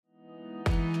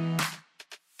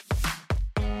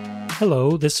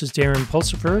Hello, this is Darren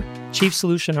Pulsifer, Chief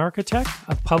Solution Architect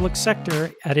of Public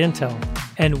Sector at Intel,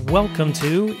 and welcome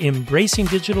to Embracing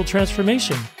Digital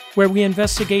Transformation, where we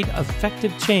investigate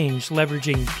effective change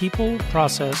leveraging people,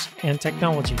 process, and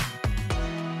technology.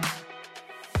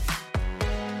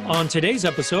 On today's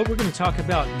episode, we're going to talk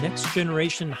about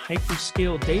next-generation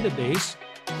hyperscale database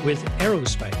with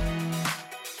Aerospike.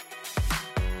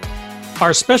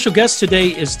 Our special guest today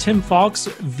is Tim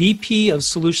Falks, VP of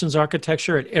Solutions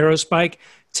Architecture at Aerospike.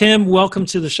 Tim, welcome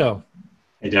to the show.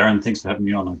 Hey, Darren. Thanks for having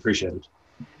me on. I appreciate it.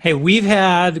 Hey, we've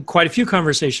had quite a few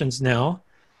conversations now,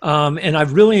 and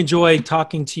I've really enjoyed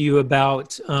talking to you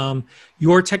about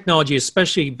your technology,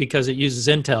 especially because it uses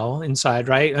Intel inside,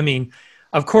 right? I mean,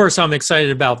 of course, I'm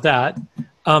excited about that,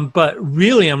 but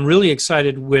really, I'm really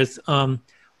excited with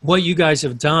what you guys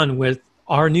have done with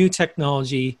our new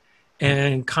technology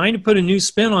and kind of put a new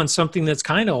spin on something that's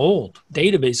kind of old.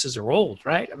 Databases are old,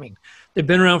 right? I mean, they've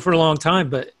been around for a long time,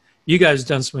 but you guys have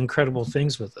done some incredible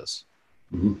things with this.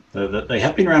 Mm-hmm. They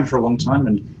have been around for a long time,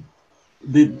 and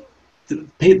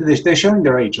they're showing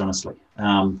their age, honestly.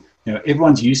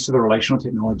 Everyone's used to the relational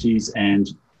technologies and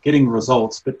getting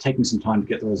results, but taking some time to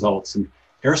get the results. And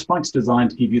Aerospike's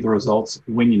designed to give you the results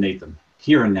when you need them,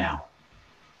 here and now.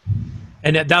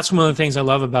 And that's one of the things I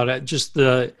love about it, just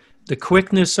the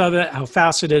quickness of it, how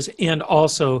fast it is, and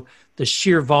also the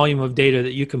sheer volume of data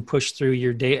that you can push through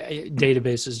your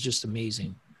database is just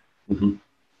amazing. Mm-hmm.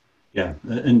 Yeah,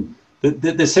 and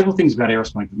there's several things about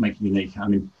Aerospike that make it unique. I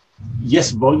mean,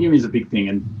 yes, volume is a big thing.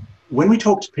 And when we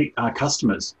talk to our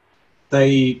customers,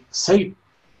 they say,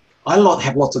 I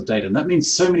have lots of data. And that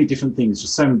means so many different things to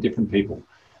so many different people.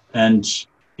 And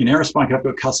in Aerospike, I've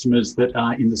got customers that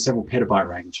are in the several petabyte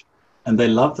range. And they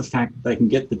love the fact that they can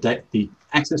get the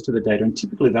access to the data, and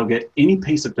typically they'll get any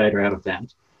piece of data out of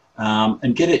that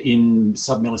and get it in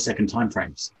sub-millisecond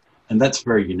timeframes. And that's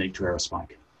very unique to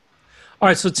Aerospike. All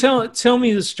right, so tell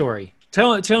me the story.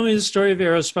 Tell me the story of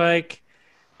Aerospike.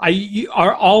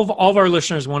 All of our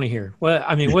listeners want to hear.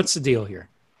 What's the deal here?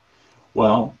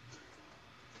 Well,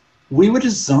 we were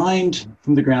designed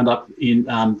from the ground up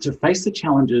to face the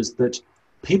challenges that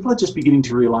people are just beginning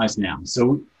to realize now.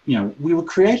 So, we were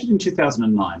created in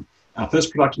 2009. Our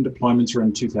first production deployments were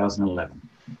in 2011.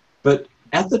 But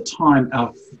at the time,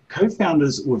 our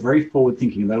co-founders were very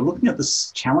forward-thinking. They were looking at the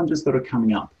challenges that are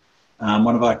coming up.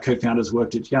 One of our co-founders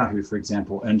worked at Yahoo, for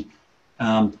example, and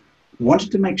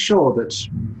wanted to make sure that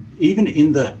even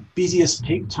in the busiest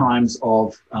peak times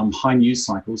of high news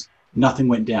cycles, nothing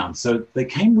went down. So they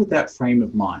came with that frame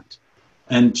of mind.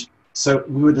 And so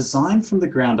we were designed from the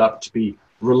ground up to be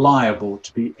reliable,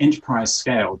 to be enterprise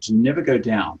scale, to never go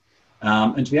down,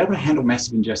 and to be able to handle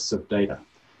massive ingests of data.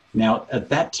 Now, at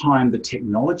that time, the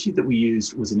technology that we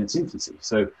used was in its infancy.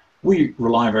 So we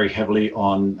rely very heavily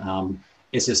on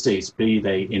SSDs, be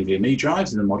they NVMe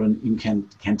drives in the modern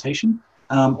incantation,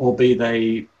 or be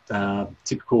they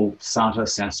typical SATA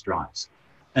SAS drives.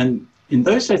 And in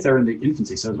those days, they were in the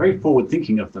infancy. So I was very forward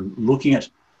thinking of them, looking at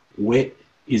where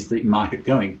is the market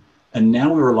going. And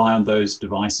now we rely on those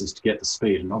devices to get the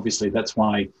speed. And obviously that's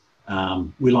why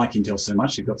we like Intel so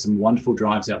much. They've got some wonderful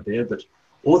drives out there, but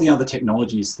all the other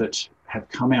technologies that have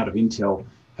come out of Intel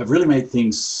have really made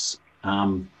things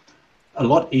a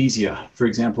lot easier. For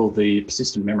example, the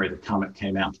persistent memory that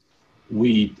came out,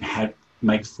 we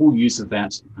make full use of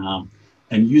that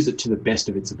and use it to the best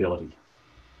of its ability.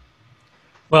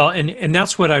 Well, and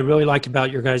that's what I really like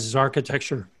about your guys'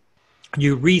 architecture.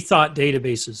 You rethought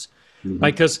databases,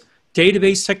 right? Because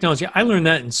database technology, I learned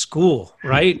that in school,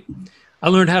 right? I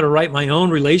learned how to write my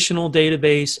own relational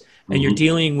database, and you're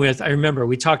dealing with, I remember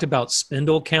we talked about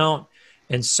spindle count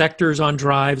and sectors on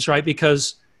drives, right?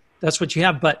 Because that's what you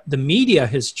have, but the media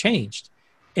has changed.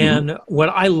 And what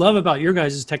I love about your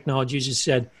guys' technology is you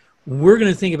said, we're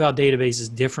going to think about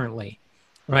databases differently,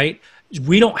 right?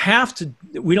 We don't have to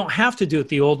do it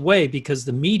the old way because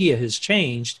the media has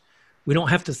changed. We don't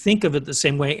have to think of it the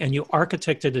same way, and you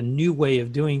architected a new way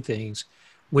of doing things,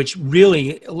 which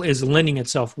really is lending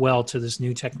itself well to this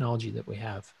new technology that we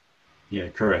have. Yeah,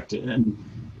 correct. And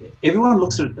everyone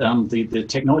looks at the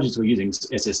technologies we're using,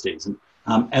 SSDs,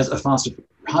 as a faster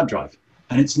hard drive,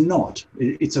 and it's not.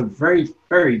 It's a very,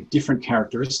 very different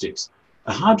characteristics.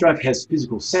 A hard drive has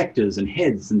physical sectors and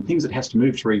heads and things it has to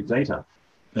move to read data.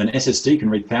 An SSD can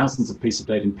read thousands of pieces of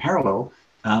data in parallel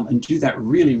and do that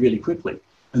really, really quickly.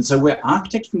 And so we're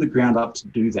architected from the ground up to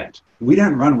do that. We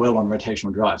don't run well on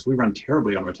rotational drives. We run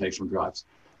terribly on rotational drives.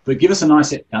 But give us a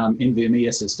nice NVMe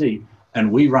SSD,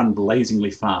 and we run blazingly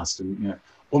fast. And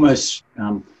almost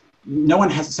no one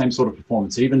has the same sort of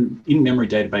performance. Even in-memory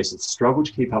databases struggle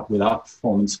to keep up with our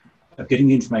performance of getting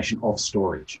the information off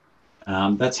storage.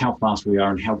 That's how fast we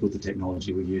are and how good the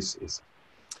technology we use is.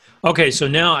 Okay, so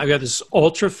now I've got this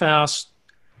ultra fast,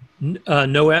 no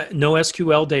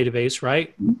SQL database,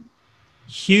 right?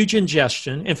 Huge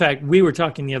ingestion. In fact, we were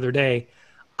talking the other day.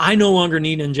 I no longer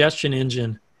need an ingestion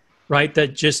engine, right?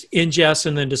 That just ingests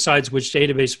and then decides which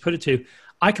database to put it to.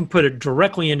 I can put it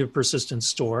directly into persistent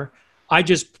store. I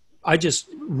just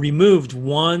removed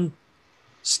one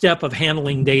step of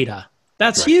handling data.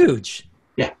 That's Correct. huge.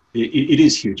 Yeah, it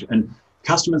is huge. And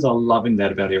customers are loving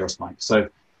that about Aerospike. So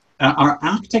our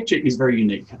architecture is very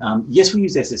unique. Yes, we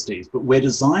use SSDs, but we're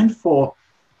designed for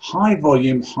high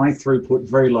volume, high throughput,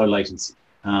 very low latency.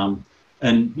 And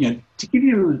to give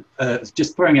you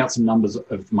just throwing out some numbers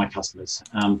of my customers,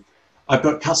 I've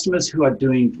got customers who are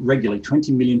doing regularly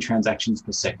 20 million transactions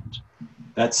per second.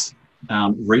 That's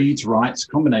reads, writes,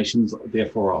 combinations,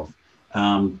 therefore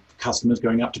of customers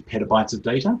going up to petabytes of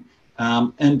data.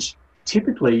 And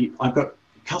typically, I've got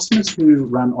customers who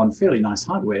run on fairly nice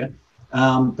hardware,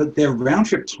 but their round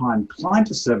trip time, client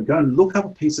to server, go and look up a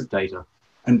piece of data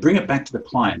and bring it back to the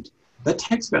client. That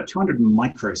takes about 200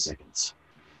 microseconds.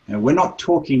 We're not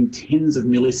talking tens of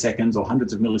milliseconds or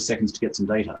hundreds of milliseconds to get some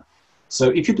data. So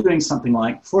if you're doing something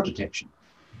like fraud detection,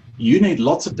 you need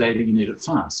lots of data, you need it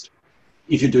fast.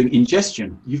 If you're doing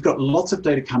ingestion, you've got lots of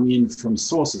data coming in from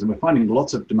sources, and we're finding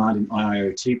lots of demand in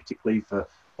IoT, particularly for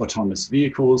autonomous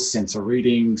vehicles, sensor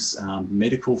readings,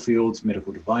 medical fields,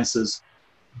 medical devices.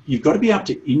 You've got to be able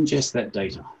to ingest that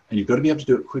data, and you've got to be able to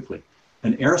do it quickly.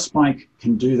 And Aerospike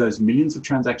can do those millions of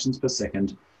transactions per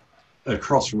second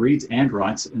across reads and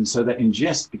writes, and so that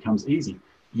ingest becomes easy.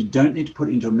 You don't need to put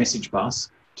it into a message bus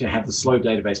to have the slow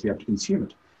database be able to consume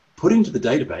it. Put it into the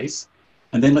database,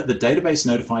 and then let the database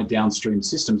notify downstream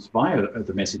systems via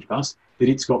the message bus that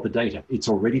it's got the data. It's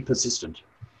already persistent.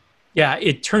 Yeah,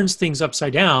 it turns things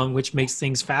upside down, which makes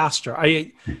things faster.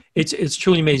 It's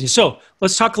truly amazing. So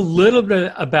let's talk a little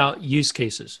bit about use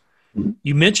cases. Mm-hmm.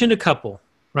 You mentioned a couple,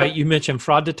 right? You mentioned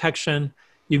fraud detection.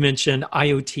 You mentioned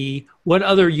IoT. What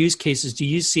other use cases do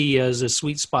you see as a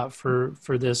sweet spot for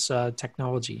this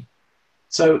technology?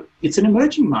 So it's an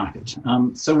emerging market.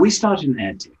 So we started in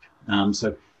ad tech.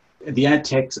 So the ad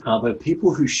techs are the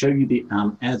people who show you the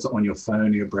ads on your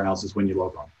phone or your browsers when you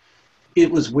log on. It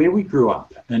was where we grew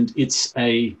up, and it's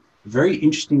a very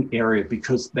interesting area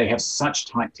because they have such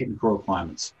tight technical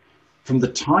requirements. From the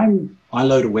time I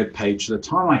load a web page to the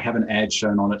time I have an ad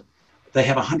shown on it, they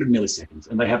have 100 milliseconds,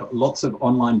 and they have lots of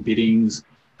online biddings.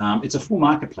 It's a full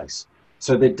marketplace.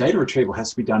 So their data retrieval has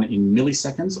to be done in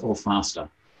milliseconds or faster.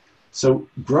 So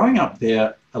growing up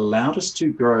there allowed us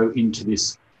to grow into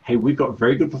this, hey, we've got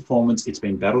very good performance, it's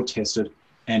been battle tested,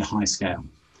 and high scale.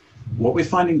 What we're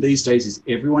finding these days is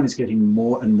everyone is getting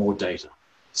more and more data.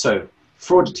 So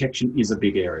fraud detection is a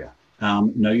big area.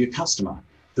 Know your customer.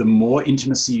 The more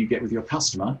intimacy you get with your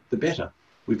customer, the better.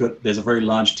 There's a very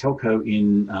large telco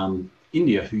in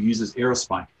India who uses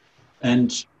Aerospike.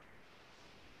 And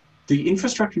the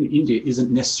infrastructure in India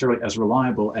isn't necessarily as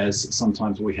reliable as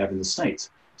sometimes we have in the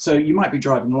States. So you might be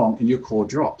driving along and your call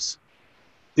drops.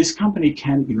 This company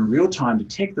can, in real time,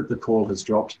 detect that the call has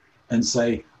dropped and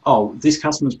say, oh, this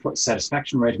customer's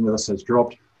satisfaction rating with us has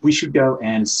dropped. We should go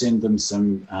and send them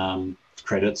some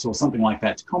credits or something like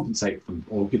that to compensate them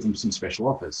or give them some special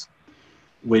offers.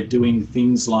 We're doing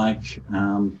things like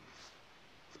a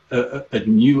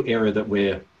new area that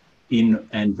we're in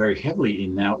and very heavily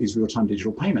in now is real-time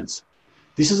digital payments.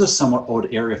 This is a somewhat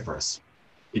odd area for us.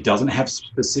 It doesn't have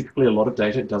specifically a lot of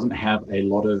data. It doesn't have a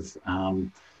lot of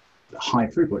high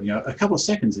throughput. A couple of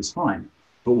seconds is fine.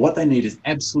 But what they need is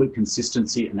absolute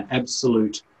consistency and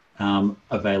absolute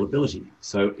availability.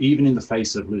 So even in the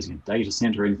face of losing a data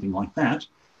center or anything like that,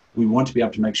 we want to be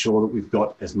able to make sure that we've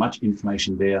got as much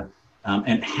information there,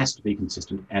 and it has to be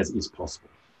consistent as is possible.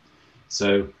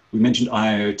 So we mentioned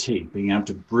IoT, being able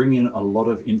to bring in a lot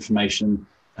of information,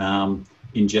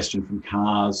 ingestion from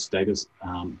cars, data.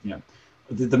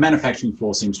 The manufacturing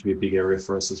floor seems to be a big area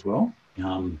for us as well.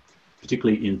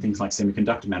 Particularly in things like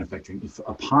semiconductor manufacturing. If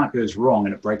a part goes wrong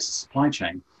and it breaks the supply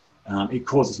chain, it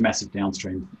causes massive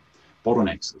downstream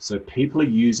bottlenecks. So people are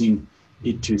using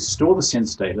it to store the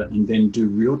sensor data and then do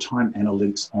real-time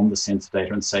analytics on the sensor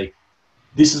data and say,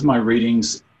 this is my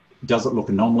readings, does it look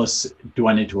anomalous? Do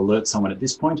I need to alert someone at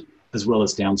this point? As well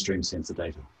as downstream sensor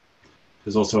data.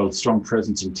 There's also a strong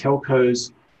presence in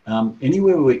telcos,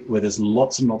 anywhere where there's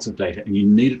lots and lots of data and you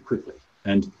need it quickly.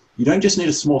 And you don't just need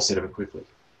a small set of it quickly.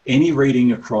 Any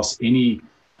reading across any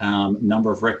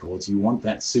number of records, you want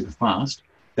that super fast.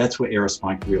 That's where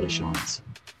Aerospike really shines.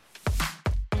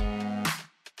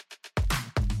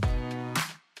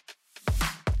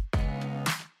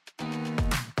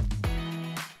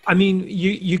 I mean,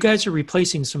 you guys are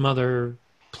replacing some other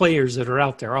players that are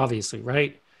out there, obviously,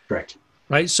 right? Correct.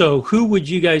 Right. So who would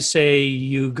you guys say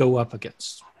you go up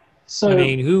against? I So,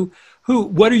 mean,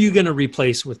 what are you going to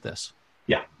replace with this?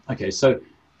 yeah, okay. So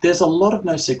there's a lot of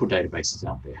NoSQL databases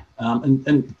out there,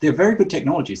 and they're very good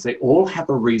technologies. They all have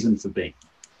a reason for being.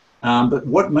 But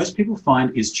what most people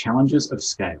find is challenges of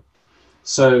scale.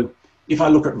 So if I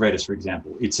look at Redis, for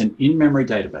example, it's an in-memory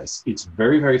database. It's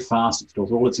very, very fast. It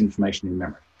stores all its information in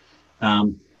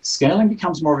memory. Scaling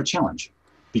becomes more of a challenge.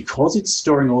 Because it's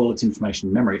storing all its information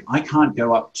in memory, I can't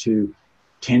go up to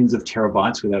tens of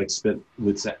terabytes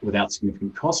without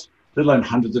significant cost, let alone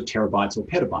hundreds of terabytes or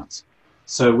petabytes.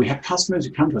 So we have customers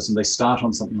who come to us and they start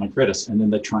on something like Redis and then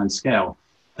they try and scale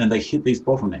and they hit these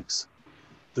bottlenecks.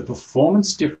 The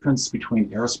performance difference between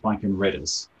Aerospike and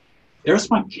Redis,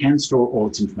 Aerospike can store all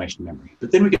its information in memory, but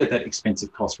then we get that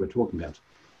expensive cost we're talking about.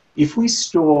 If we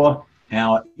store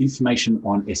our information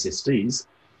on SSDs,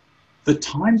 the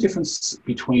time difference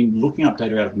between looking up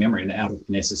data out of memory and out of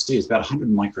an SSD is about 100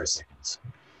 microseconds.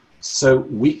 So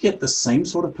we get the same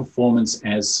sort of performance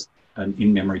as an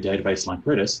in-memory database like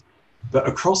Redis, but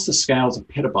across the scales of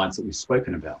petabytes that we've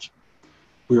spoken about.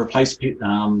 We replace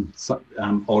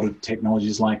older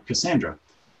technologies like Cassandra.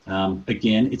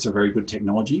 Again, it's a very good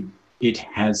technology. It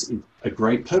has a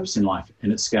great purpose in life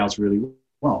and it scales really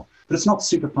well, but it's not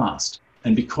super fast.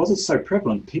 And because it's so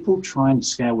prevalent, people try and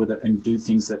scale with it and do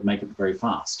things that make it very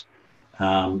fast.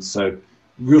 So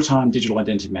real-time digital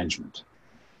identity management.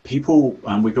 People,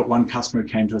 we've got one customer who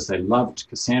came to us, they loved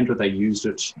Cassandra, they used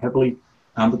it heavily,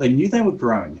 but they knew they were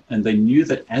growing and they knew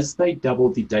that as they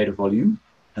doubled the data volume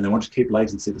and they wanted to keep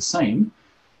latency the same,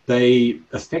 they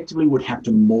effectively would have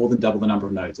to more than double the number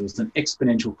of nodes. It was an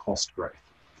exponential cost growth.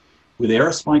 With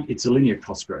Aerospike, it's a linear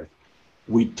cost growth.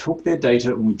 We took their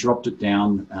data and we dropped it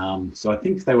down. So I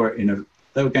think they were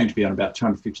going to be on about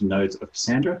 250 nodes of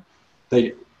Cassandra.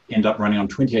 They end up running on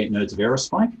 28 nodes of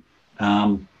Aerospike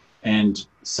and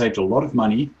saved a lot of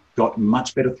money, got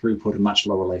much better throughput and much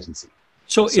lower latency.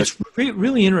 So it's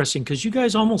really interesting because you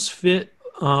guys almost fit,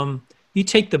 you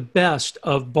take the best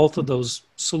of both of those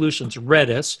solutions,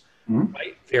 Redis,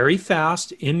 right, very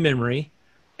fast in memory,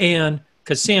 and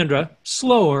Cassandra,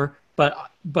 slower,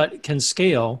 but can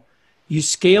scale. You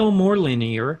scale more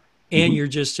linear, and you're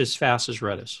just as fast as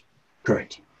Redis.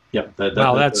 Correct. Yep.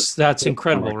 Wow, that's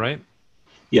incredible, right?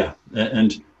 Yeah,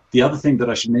 and the other thing that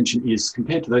I should mention is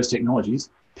compared to those technologies,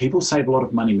 people save a lot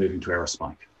of money moving to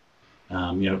Aerospike.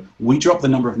 We drop the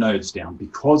number of nodes down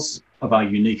because of our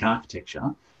unique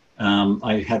architecture.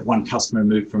 I had one customer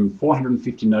move from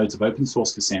 450 nodes of open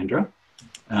source Cassandra,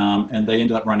 and they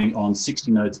ended up running on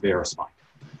 60 nodes of Aerospike.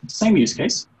 Same use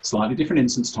case, slightly different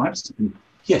instance types. And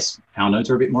yes, our nodes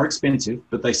are a bit more expensive,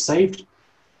 but they saved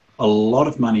a lot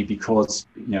of money because,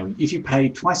 if you pay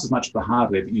twice as much for the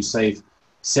hardware, but you save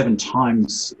 7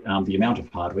 times the amount of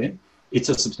hardware, it's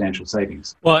a substantial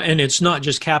savings. Well, and it's not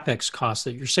just CapEx costs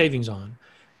that you're saving on.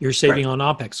 You're saving on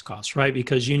OpEx costs, right?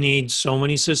 Because you need so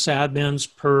many sysadmins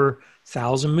per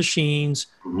 1,000 machines.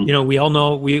 We all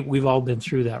know, we've all been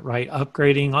through that, right?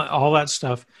 Upgrading, all that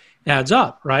stuff adds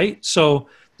up, right? So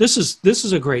this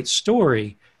is a great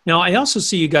story. Now, I also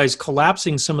see you guys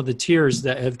collapsing some of the tiers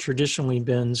that have traditionally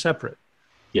been separate.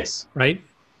 Yes. Right?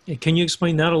 Can you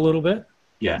explain that a little bit?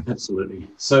 Yeah, absolutely.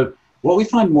 So what we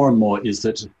find more and more is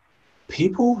that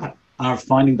people are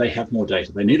finding they have more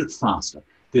data. They need it faster.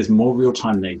 There's more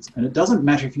real-time needs. And it doesn't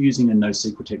matter if you're using a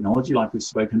NoSQL technology like we've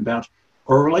spoken about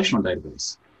or a relational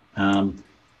database.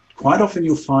 Quite often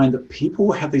you'll find that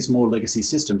people have these more legacy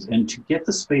systems, and to get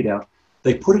the speed out,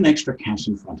 they put an extra cache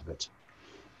in front of it.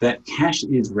 That cache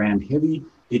is RAM heavy.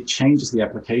 It changes the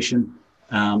application.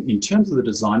 In terms of the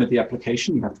design of the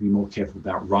application, you have to be more careful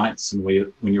about writes and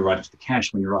when you're writing to the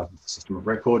cache, when you're writing to the system of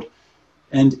record.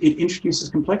 And it introduces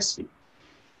complexity.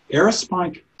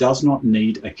 Aerospike does not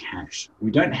need a cache. We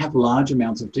don't have large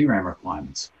amounts of DRAM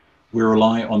requirements. We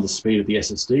rely on the speed of the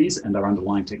SSDs and our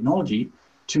underlying technology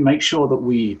to make sure that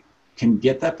we can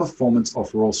get that performance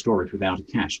off raw storage without a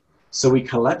cache. So we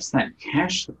collapse that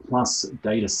cache plus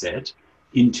data set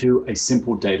into a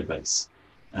simple database.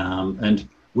 And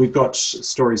we've got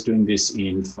stories doing this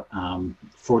in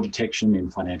fraud detection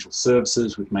in financial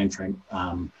services with mainframe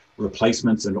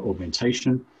replacements and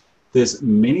augmentation. There's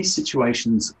many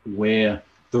situations where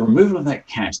the removal of that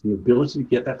cache, the ability to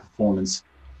get that performance,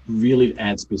 really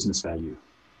adds business value.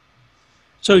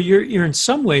 So you're in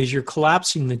some ways, you're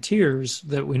collapsing the tiers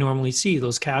that we normally see,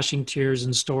 those caching tiers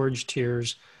and storage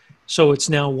tiers. So it's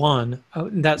now one.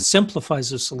 That simplifies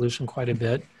the solution quite a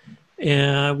bit,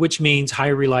 which means high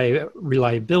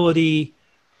reliability,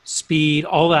 speed,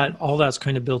 all that's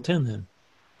kind of built in then.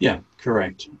 Yeah,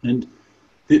 correct. And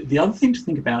the other thing to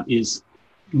think about is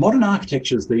modern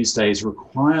architectures these days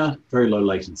require very low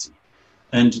latency.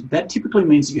 And that typically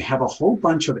means that you have a whole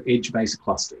bunch of edge-based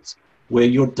clusters where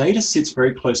your data sits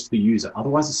very close to the user.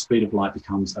 Otherwise, the speed of light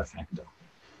becomes a factor.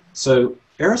 So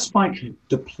Aerospike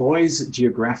deploys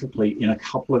geographically in a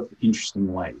couple of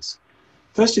interesting ways.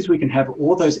 First is we can have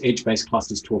all those edge-based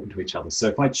clusters talking to each other. So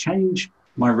if I change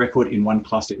my record in one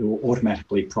cluster, it will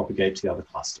automatically propagate to the other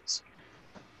clusters.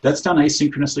 That's done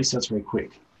asynchronously, so it's very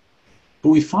quick. But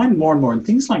we find more and more in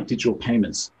things like digital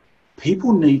payments,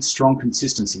 people need strong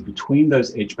consistency between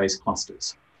those edge-based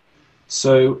clusters.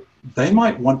 So they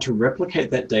might want to replicate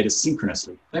that data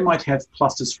synchronously. They might have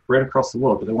clusters spread across the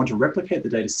world, but they want to replicate the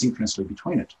data synchronously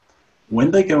between it. When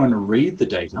they go and read the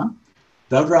data,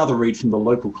 they'd rather read from the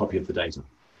local copy of the data.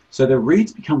 So their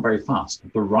reads become very fast.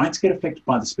 The writes get affected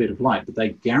by the speed of light, but they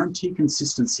guarantee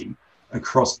consistency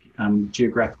across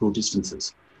geographical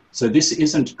distances. So this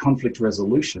isn't conflict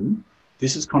resolution,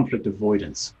 this is conflict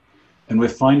avoidance. And we're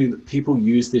finding that people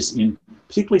use this in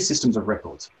particularly systems of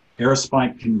records.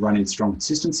 Aerospike can run in strong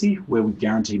consistency where we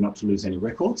guarantee not to lose any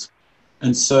records.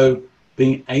 And so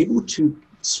being able to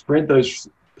spread those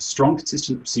strong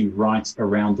consistency writes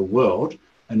around the world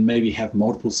and maybe have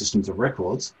multiple systems of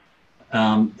records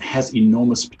has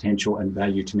enormous potential and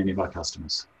value to many of our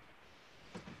customers.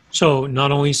 So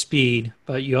not only speed,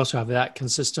 but you also have that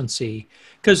consistency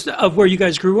because of where you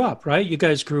guys grew up, right? You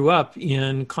guys grew up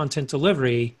in content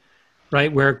delivery,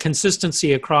 right? Where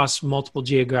consistency across multiple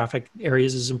geographic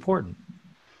areas is important.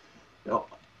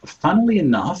 Funnily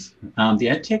enough, the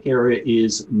ad tech area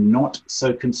is not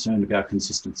so concerned about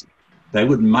consistency. They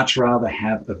would much rather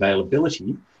have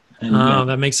availability. And,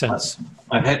 that makes sense.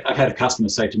 I've had a customer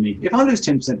say to me, if I lose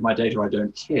 10% of my data, I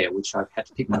don't care, which I've had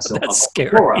to pick myself up off the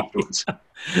floor afterwards.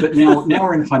 But now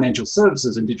we're in financial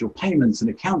services and digital payments and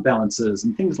account balances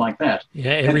and things like that.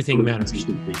 Yeah, everything matters.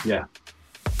 Yeah.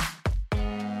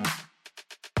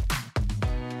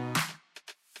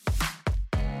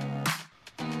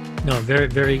 No, very,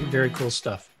 very, very cool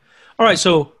stuff. All right,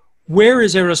 so where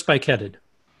is Aerospike headed?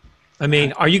 I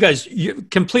mean, are you guys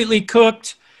completely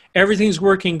cooked? Everything's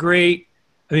working great.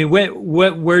 I mean,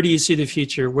 where do you see the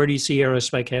future? Where do you see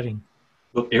Aerospike heading?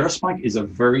 Look, Aerospike is a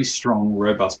very strong,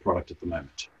 robust product at the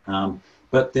moment.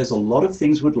 But there's a lot of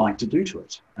things we'd like to do to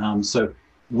it. So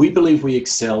we believe we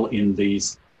excel in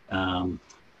these,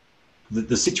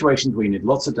 the situations where you need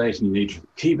lots of data and you need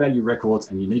key value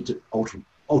records and you need to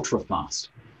ultra fast.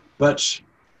 But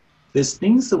there's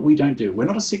things that we don't do. We're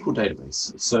not a SQL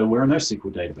database, so we're a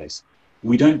NoSQL database.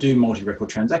 We don't do multi-record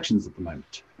transactions at the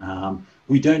moment.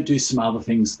 We don't do some other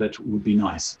things that would be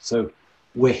nice. So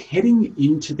we're heading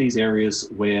into these areas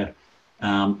where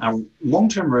our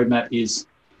long-term roadmap is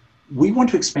we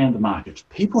want to expand the market.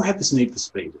 People have this need for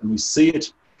speed, and we see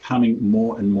it coming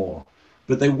more and more.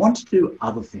 But they want to do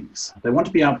other things. They want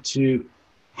to be able to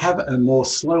have a more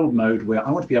slow mode where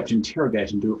I want to be able to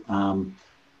interrogate and do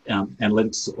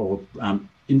analytics or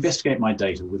investigate my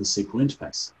data with a SQL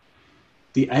interface.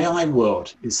 The AI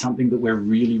world is something that we're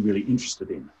really, really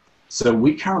interested in. So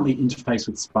we currently interface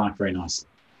with Spark very nicely.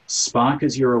 Spark,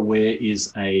 as you're aware,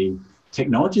 is a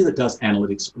technology that does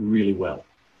analytics really well,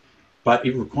 but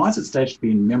it requires its data to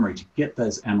be in memory to get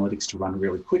those analytics to run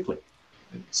really quickly.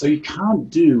 So you can't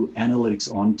do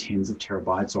analytics on tens of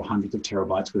terabytes or hundreds of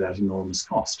terabytes without enormous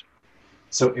cost.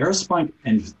 So Aerospike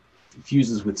and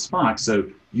fuses with Spark, so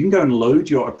you can go and load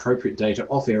your appropriate data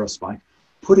off Aerospike,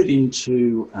 put it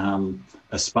into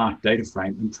a Spark data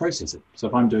frame and process it. So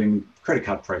if I'm doing credit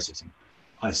card processing,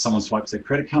 someone swipes their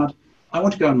credit card, I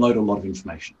want to go and load a lot of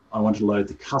information. I want to load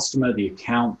the customer, the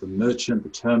account, the merchant, the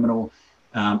terminal,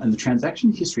 and the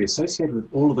transaction history associated with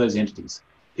all of those entities.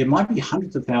 It might be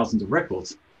hundreds of thousands of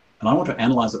records, and I want to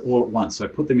analyze it all at once. So I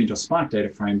put them into a Spark data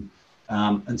frame,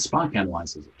 and Spark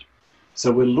analyzes it.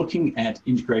 So we're looking at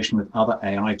integration with other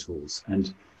AI tools,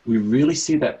 and we really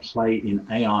see that play in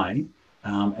AI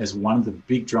as one of the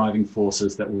big driving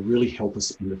forces that will really help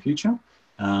us in the future,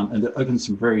 and that opens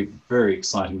some very, very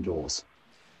exciting doors.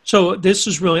 So this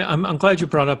is really, I'm glad you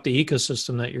brought up the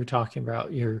ecosystem that you're talking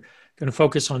about. You're going to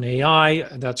focus on AI.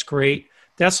 That's great.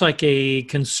 That's like a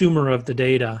consumer of the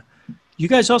data. You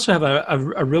guys also have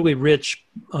a really rich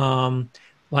front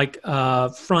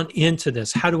end to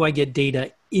this. How do I get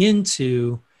data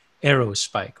into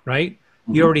Aerospike, right?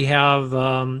 Mm-hmm. You already have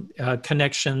a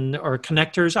connection or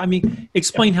connectors. I mean,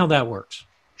 explain how that works.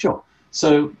 Sure.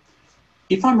 So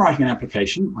if I'm writing an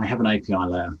application, I have an API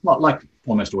layer, like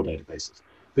almost all databases.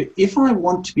 But if I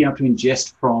want to be able to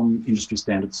ingest from industry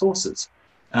standard sources,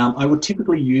 I would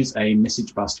typically use a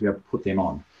message bus to be able to put them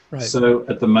on. Right. So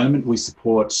at the moment, we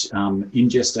support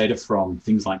ingest data from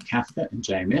things like Kafka and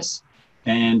JMS,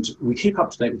 and we keep up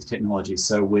to date with technology.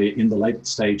 So we're in the late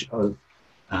stage of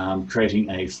creating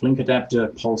a Flink adapter,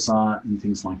 Pulsar, and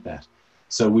things like that.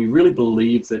 So we really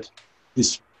believe that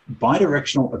this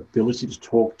bidirectional ability to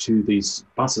talk to these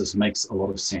buses makes a lot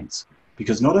of sense,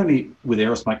 because not only with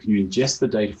Aerospike can you ingest the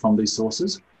data from these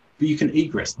sources, but you can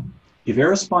egress them. If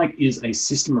Aerospike is a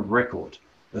system of record,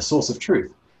 a source of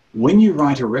truth, when you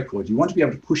write a record, you want to be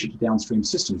able to push it to downstream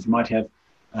systems. You might have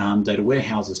data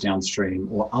warehouses downstream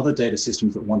or other data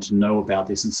systems that want to know about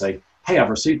this and say, hey, I've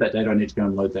received that data, I need to go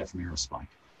and load that from Aerospike.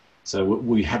 So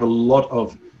we have a lot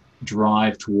of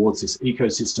drive towards this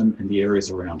ecosystem and the areas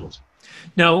around it.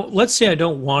 Now, let's say I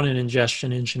don't want an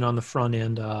ingestion engine on the front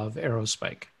end of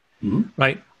Aerospike,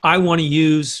 right? I want to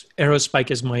use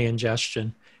Aerospike as my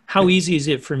ingestion. How easy is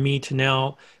it for me to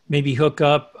now maybe hook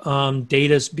up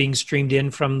data being streamed in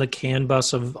from the CAN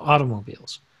bus of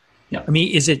automobiles? Yeah. I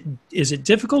mean, is it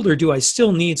difficult, or do I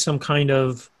still need some kind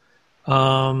of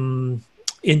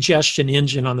ingestion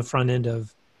engine on the front end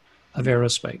of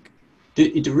Aerospike?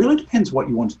 It really depends what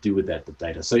you want to do with that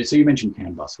data. So you mentioned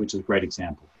CAN bus, which is a great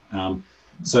example.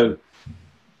 So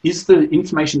is the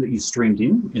information that you streamed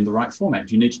in the right format?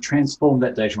 Do you need to transform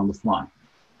that data on the fly?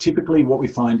 Typically, what we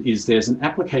find is there's an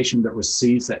application that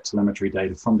receives that telemetry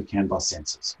data from the CAN bus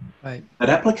sensors. Right. That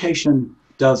application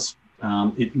does,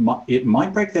 it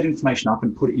might break that information up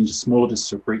and put it into smaller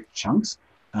discrete chunks,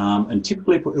 and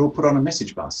typically it will put on a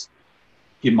message bus.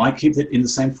 It might keep it in the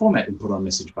same format and put on a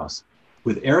message bus.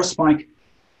 With Aerospike,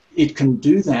 it can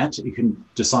do that. It can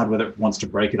decide whether it wants to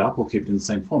break it up or keep it in the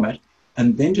same format,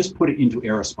 and then just put it into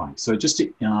Aerospike. So just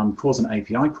calls an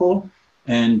API call,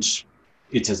 and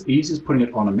it's as easy as putting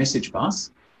it on a message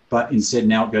bus, but instead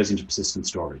now it goes into persistent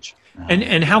storage.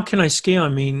 And how can I scale? I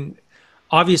mean,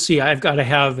 obviously I've got to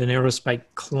have an Aerospike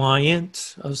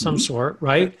client of some sort,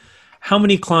 right? How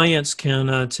many clients can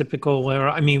a typical,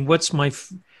 I mean, what's my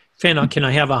fan? Can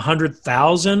I have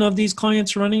 100,000 of these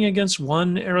clients running against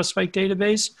one Aerospike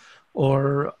database,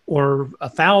 or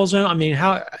 1,000? I mean,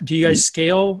 how do you guys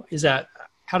scale?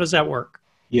 How does that work?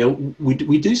 Yeah,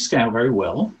 we do scale very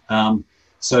well.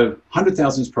 So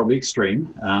 100,000 is probably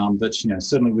extreme, but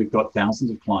certainly we've got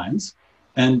thousands of clients.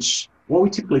 And what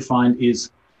we typically find is,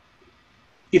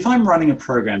 if I'm running a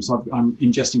program, so I'm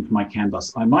ingesting from my CAN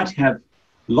bus, I might have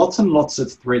lots and lots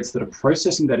of threads that are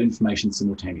processing that information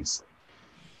simultaneously.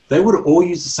 They would all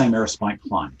use the same Aerospike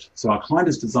client. So our client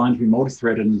is designed to be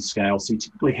multi-threaded and scale, so you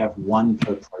typically have one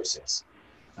per process,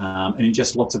 and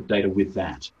ingest lots of data with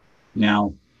that.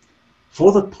 Now,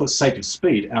 for the sake of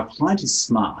speed, our client is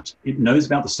smart. It knows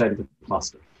about the state of the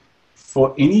cluster.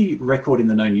 For any record in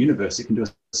the known universe, it can do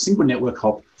a single network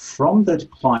hop from the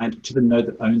client to the node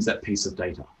that owns that piece of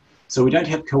data. So we don't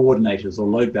have coordinators or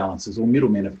load balancers or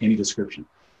middlemen of any description.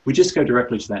 We just go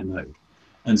directly to that node.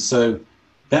 And so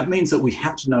that means that we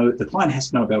have to know, the client has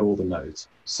to know about all the nodes.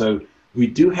 So we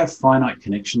do have finite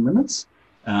connection limits.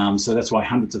 So that's why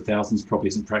hundreds of thousands probably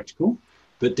isn't practical,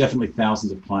 but definitely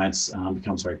thousands of clients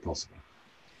becomes very possible.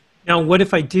 Now, what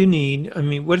if I do need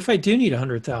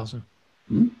 100,000?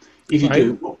 If you right?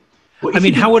 do, well, I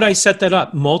mean, how would I set that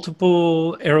up?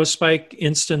 Multiple Aerospike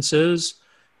instances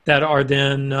that are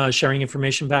then sharing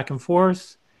information back and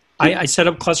forth. I set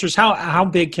up clusters. How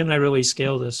big can I really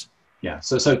scale this? Yeah,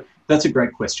 so that's a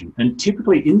great question. And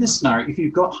typically in this scenario, if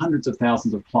you've got hundreds of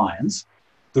thousands of clients,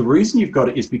 the reason you've got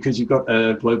it is because you've got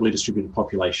a globally distributed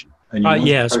population. And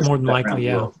yes, more than likely,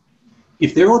 yeah.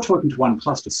 If they're all talking to one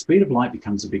cluster, speed of light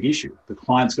becomes a big issue. The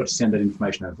client's got to send that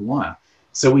information over the wire.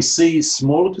 So we see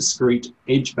smaller, discrete,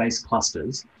 edge-based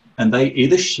clusters, and they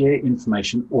either share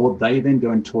information or they then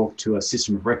go and talk to a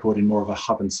system of record in more of a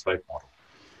hub and spoke model.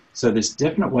 So there's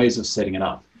definite ways of setting it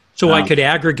up. So I could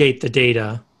aggregate the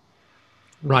data,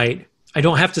 right? I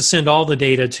don't have to send all the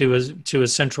data to a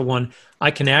central one.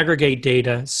 I can aggregate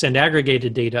data, send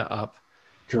aggregated data up.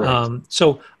 Correct.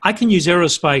 So I can use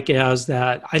Aerospike as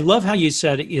that. I love how you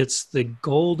said it's the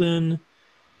golden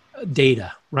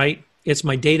data, right? It's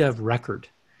my data of record.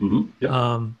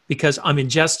 Yep. Because I'm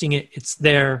ingesting it, it's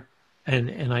there,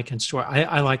 and I can store.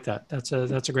 I like that. That's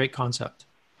a great concept.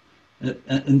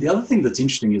 And the other thing that's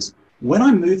interesting is when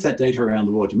I move that data around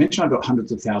the world, you mentioned I've got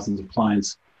hundreds of thousands of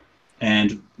clients,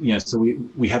 and so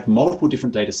we have multiple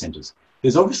different data centers.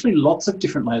 There's obviously lots of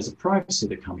different layers of privacy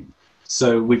that come in.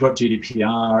 So we've got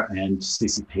GDPR and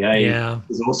CCPA. Yeah.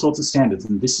 There's all sorts of standards,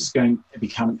 and this is going to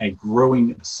become a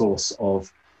growing source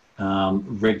of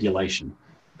regulation.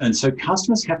 And so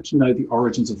customers have to know the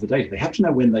origins of the data. They have to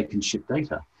know when they can ship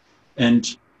data.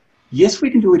 And yes, we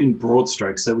can do it in broad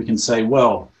strokes. So we can say,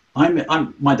 well,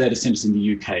 my data center's in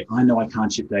the UK. I know I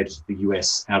can't ship data to the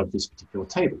US out of this particular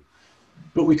table.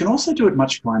 But we can also do it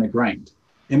much finer grained.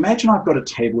 Imagine I've got a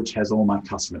table which has all my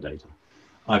customer data.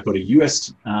 I've got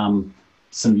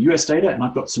some US data, and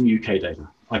I've got some UK data.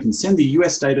 I can send the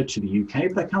US data to the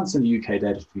UK, but I can't send the UK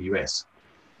data to the US.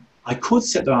 I could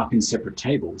set them up in separate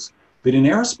tables, but in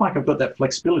Aerospike, I've got that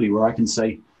flexibility where I can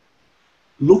say,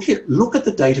 look at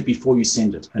the data before you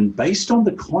send it, and based on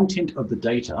the content of the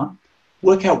data,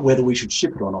 work out whether we should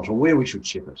ship it or not, or where we should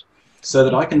ship it. So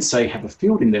that I can say, have a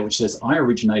field in there which says I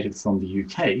originated from the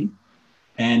UK,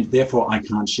 and therefore I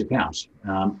can't ship out.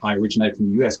 I originated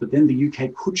from the US, but then the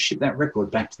UK could ship that record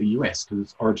back to the US because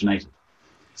it's originated.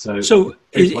 So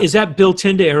is that built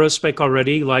into Aerospike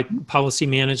already, like policy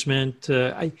management,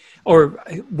 or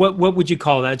what would you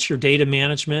call that? It's your data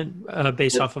management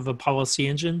based off of a policy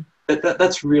engine?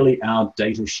 That's really our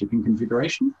data shipping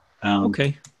configuration.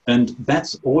 Okay. And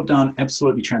that's all done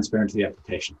absolutely transparent to the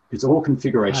application. It's all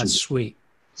configuration. That's sweet.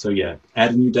 So yeah,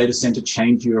 add a new data center,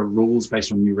 change your rules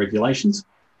based on new regulations.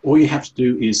 All you have to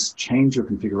do is change your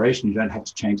configuration. You don't have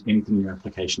to change anything in your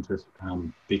application to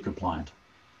be compliant.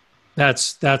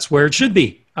 That's where it should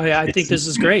be. I think this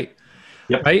is great.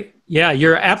 Yep. Right? Yeah,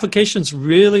 your applications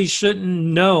really shouldn't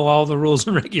know all the rules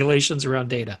and regulations around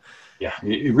data. Yeah,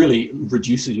 it really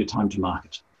reduces your time to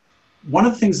market. One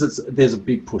of the things there's a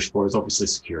big push for is obviously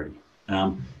security.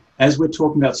 As we're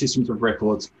talking about systems of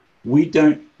records, we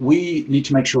need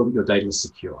to make sure that your data is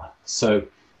secure. So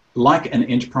like an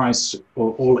enterprise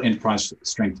or all enterprise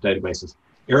strength databases,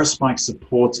 Aerospike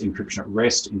supports encryption at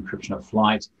rest, encryption at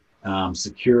flight,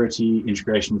 security,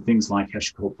 integration with things like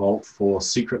HashiCorp Vault for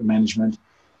secret management,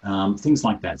 things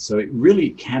like that. So it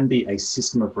really can be a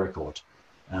system of record.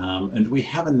 And we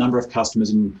have a number of customers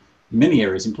in many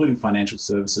areas, including financial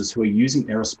services, who are using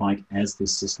Aerospike as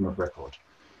this system of record.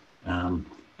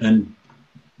 And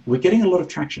we're getting a lot of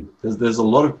traction. There's a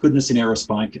lot of goodness in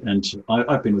Aerospike, and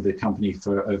I've been with the company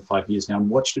for over 5 years now and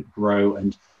watched it grow.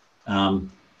 And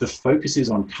the focus is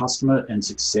on customer and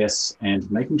success and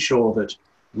making sure that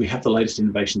we have the latest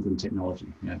innovations in technology.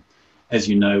 As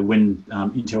you know, when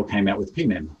Intel came out with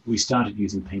PMEM, we started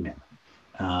using PMEM.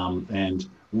 And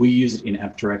we use it in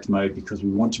app direct mode because we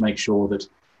want to make sure that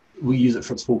we use it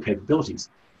for its full capabilities.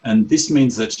 And this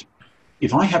means that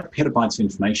if I have petabytes of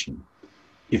information,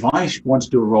 if I want to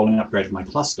do a rolling upgrade of my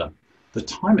cluster, the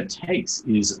time it takes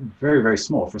is very, very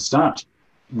small. For a start,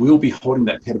 we'll be holding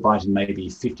that petabyte in maybe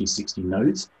 50, 60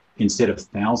 nodes instead of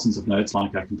thousands of nodes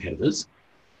like our competitors.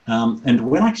 And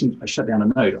when I can shut down a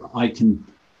node, I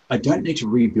don't need to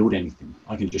rebuild anything.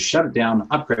 I can just shut it down,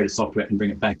 upgrade the software, and bring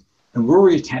it back. And we're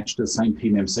already attached to the same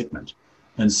PMEM segment.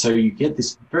 And so you get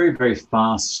this very, very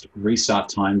fast restart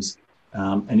times,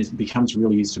 and it becomes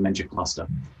really easy to manage your cluster.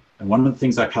 And one of the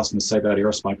things our customers say about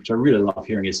Aerospike, which I really love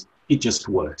hearing, is it just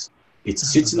works. It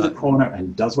sits in the corner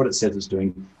and does what it says it's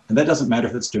doing. And that doesn't matter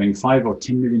if it's doing 5 or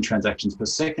 10 million transactions per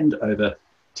second over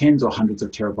tens or hundreds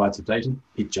of terabytes of data.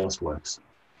 It just works.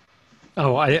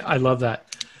 Oh, I love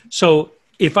that. So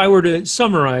if I were to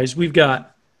summarize, we've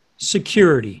got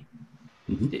security,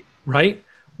 right?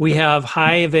 We have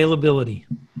high availability.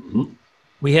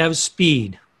 We have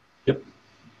speed. Yep.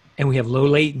 And we have low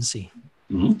latency.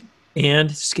 And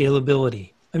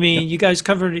scalability. I mean, you guys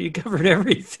covered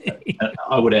everything.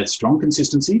 I would add strong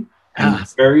consistency and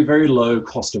very, very low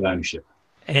cost of ownership.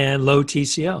 And low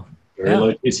TCO. Very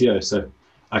low TCO. So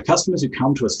our customers who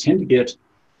come to us tend to get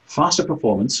faster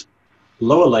performance,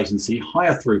 lower latency,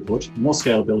 higher throughput, more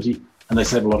scalability, and they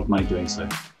save a lot of money doing so.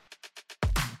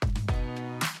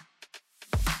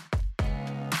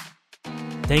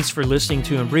 Thanks for listening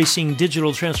to Embracing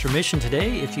Digital Transformation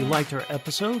today. If you liked our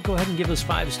episode, go ahead and give us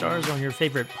 5 stars on your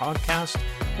favorite podcast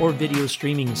or video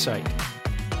streaming site.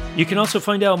 You can also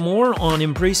find out more on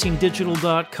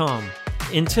embracingdigital.com.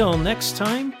 Until next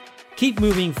time, keep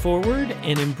moving forward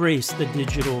and embrace the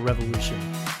digital revolution.